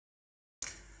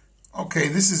Okay,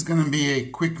 this is going to be a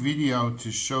quick video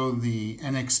to show the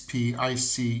NXP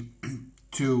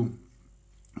IC2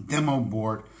 demo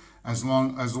board as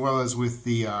well as with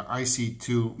the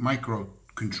IC2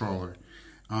 microcontroller.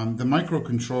 The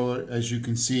microcontroller, as you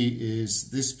can see, is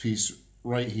this piece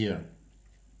right here,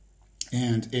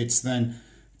 and it's then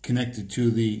connected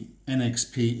to the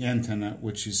NXP antenna,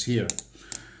 which is here.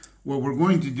 What we're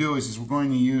going to do is we're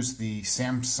going to use the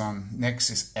Samsung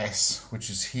Nexus S, which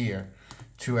is here,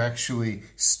 to actually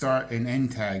start an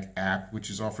NTAG app, which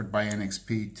is offered by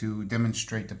NXP, to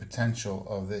demonstrate the potential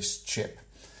of this chip.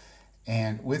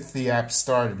 And with the app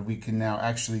started, we can now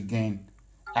actually gain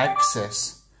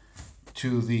access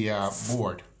to the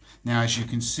board. Now, as you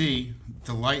can see,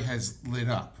 the light has lit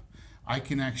up. I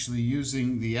can actually,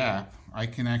 using the app, I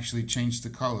can actually change the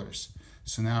colors.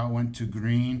 So now it went to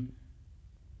green,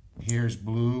 here's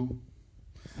blue,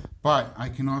 but I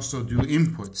can also do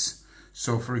inputs.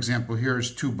 So for example,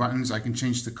 here's two buttons. I can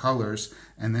change the colors,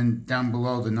 and then down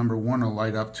below the number 1 will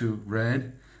light up to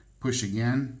red. Push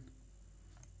again,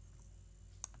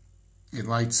 it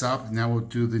lights up. Now we'll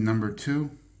do the number 2,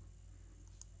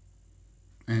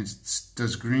 and it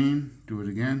does green. Do it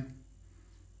again.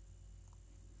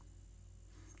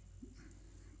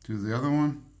 Do the other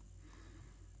one.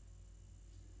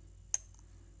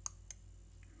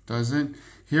 Does it?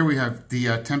 Here we have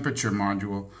the temperature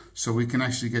module, so we can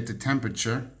actually get the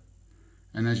temperature,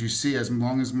 and as you see, as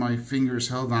long as my finger is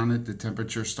held on it, the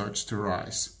temperature starts to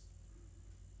rise.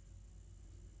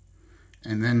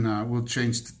 And then we'll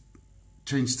change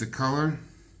the color.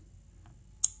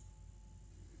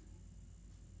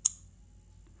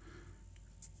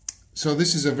 So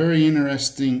this is a very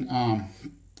interesting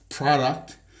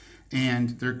product,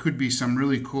 and there could be some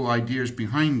really cool ideas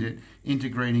behind it,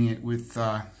 integrating it with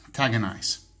Tag and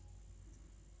Eyes.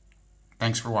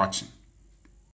 Thanks for watching.